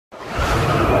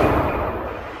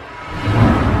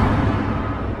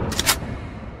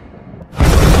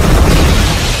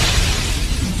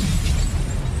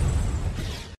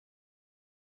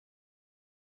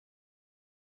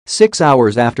6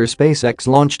 hours after SpaceX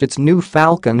launched its new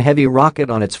Falcon Heavy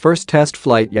rocket on its first test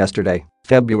flight yesterday,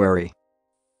 February.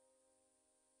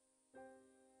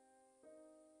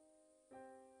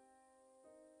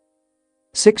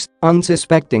 Six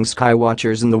unsuspecting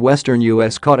Skywatchers in the western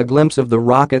U.S. caught a glimpse of the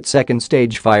rocket's second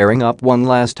stage firing up one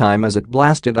last time as it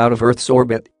blasted out of Earth's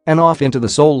orbit and off into the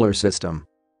solar system.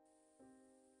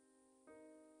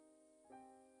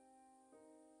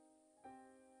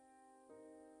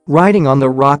 Riding on the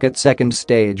rocket's second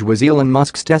stage was Elon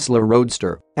Musk's Tesla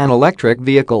Roadster, an electric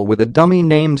vehicle with a dummy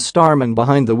named Starman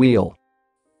behind the wheel.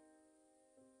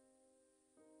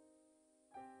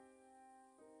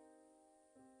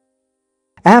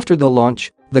 After the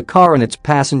launch, the car and its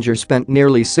passenger spent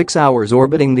nearly 6 hours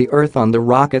orbiting the Earth on the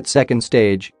rocket's second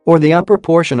stage, or the upper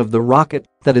portion of the rocket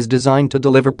that is designed to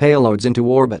deliver payloads into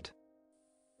orbit.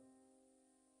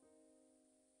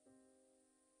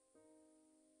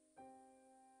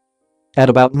 At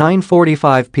about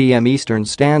 9:45 p.m. Eastern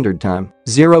Standard Time,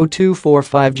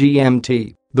 0245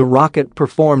 GMT, the rocket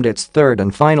performed its third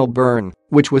and final burn,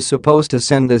 which was supposed to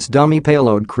send this dummy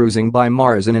payload cruising by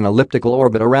Mars in an elliptical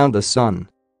orbit around the Sun.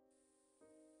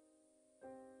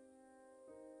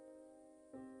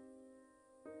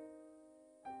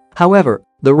 However,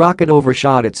 the rocket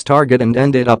overshot its target and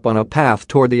ended up on a path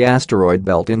toward the asteroid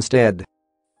belt instead.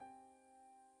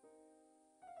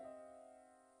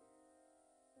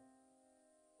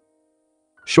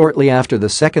 Shortly after the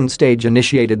second stage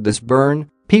initiated this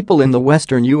burn, people in the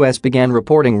western U.S. began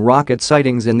reporting rocket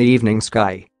sightings in the evening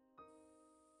sky.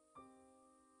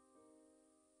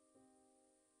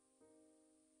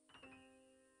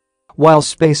 While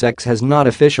SpaceX has not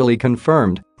officially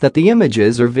confirmed that the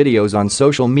images or videos on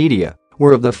social media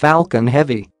were of the Falcon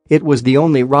Heavy, it was the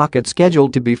only rocket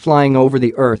scheduled to be flying over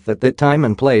the Earth at that time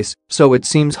and place, so it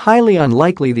seems highly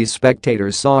unlikely these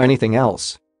spectators saw anything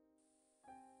else.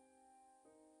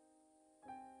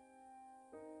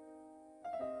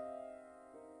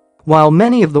 While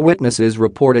many of the witnesses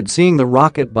reported seeing the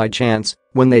rocket by chance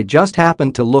when they just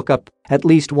happened to look up, at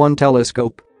least one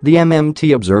telescope, the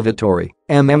MMT Observatory,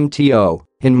 MMTO,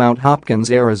 in Mount Hopkins,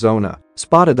 Arizona,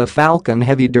 spotted the Falcon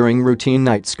Heavy during routine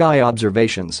night sky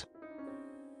observations.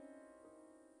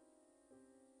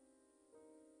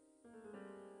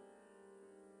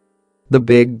 The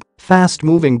big,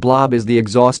 fast-moving blob is the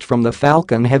exhaust from the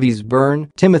Falcon Heavy's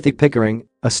burn, Timothy Pickering,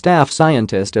 a staff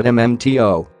scientist at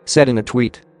MMTO, said in a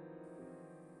tweet.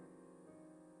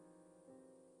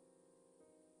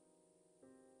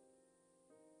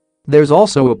 There's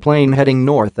also a plane heading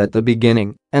north at the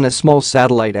beginning and a small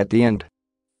satellite at the end.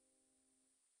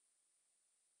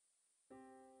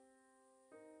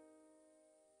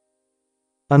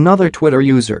 Another Twitter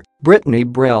user, Brittany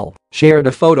Brell, shared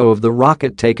a photo of the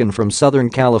rocket taken from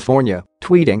Southern California,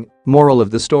 tweeting, "Moral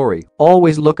of the story,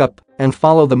 always look up and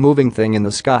follow the moving thing in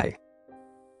the sky."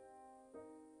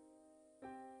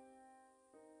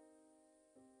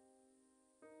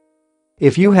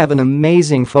 If you have an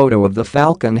amazing photo of the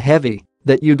Falcon Heavy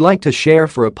that you'd like to share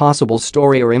for a possible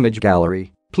story or image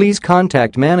gallery, please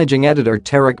contact Managing Editor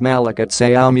Tarek Malik at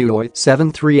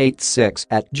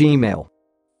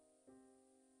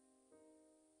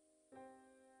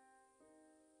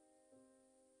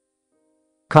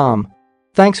sayalmuoy7386@gmail.com.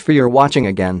 Thanks for your watching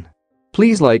again.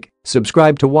 Please like,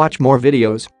 subscribe to watch more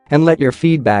videos, and let your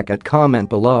feedback at comment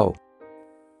below.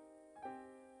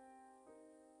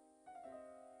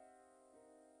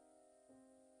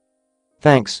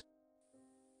 Thanks.